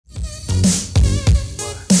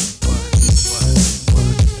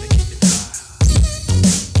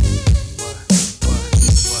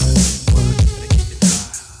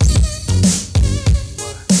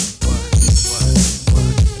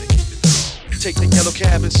Take the yellow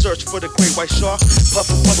cab and search for the great white shark.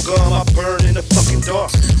 Puffin' bubble gum, I burn in the fucking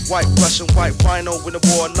dark. White Russian, white rhino when the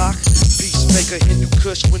warlock. Peacemaker, Hindu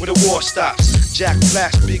Kush when the war stops. Jack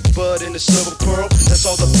Flash, Big Bud in the silver pearl. That's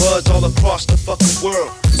all the buds all across the fucking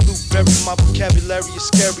world. Blueberry, my vocabulary is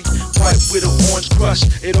scary. White widow, orange crush,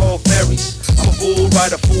 it all varies. I'm a bull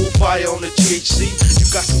rider, full fire on the THC. You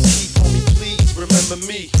got some key, homie, please remember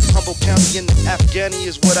me. Humboldt County in the Afghani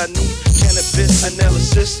is what I need. Cannabis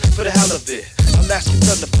analysis for the hell of it. Alaskan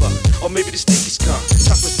thunderfuck, or maybe the sneaky skunk.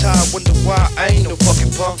 Chocolate tie, wonder why I ain't no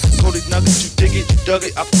fucking punk. Golden nuggets, you dig it, you dug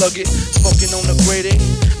it, I plug it. Smoking on the grade A,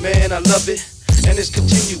 man, I love it. And it's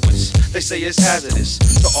continuous, they say it's hazardous.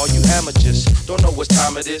 To all you amateurs, don't know what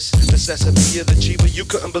time it is. The sesame of the cheaper, you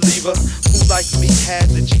couldn't believe her. Who like me had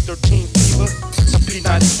the G13 fever? Some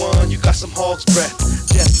P91, you got some hog's breath.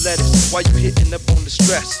 Death lettuce, why you hitting up on the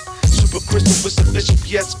stress? Super crystal with sufficient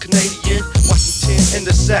yes, Canadian. Washington in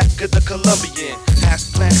the sack of the Colombian. Ass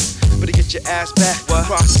plant, better get your ass back.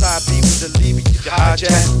 Cross-side B with the lever, you can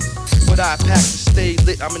hijack. But I pack to stay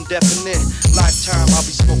lit, I'm indefinite. Lifetime, I'll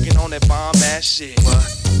be smoking on that bomb ass shit. What?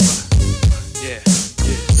 Yeah,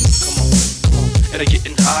 yeah, come on. And I'm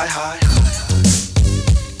getting high.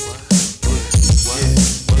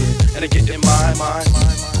 Yeah. And I'm getting my.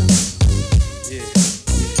 Yeah.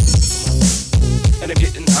 And I'm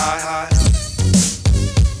getting high.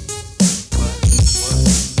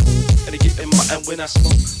 And I'm getting my, and when I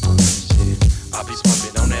smoke, shit, I'll be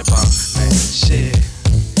smoking on that bomb, man, shit.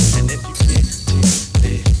 And if you can't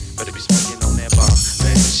take it, better be smoking on that bomb,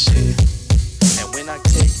 man, shit. And when I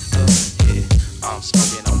take a hit, I'm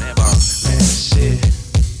smoking on that bomb, man, shit.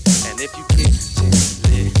 And if you can't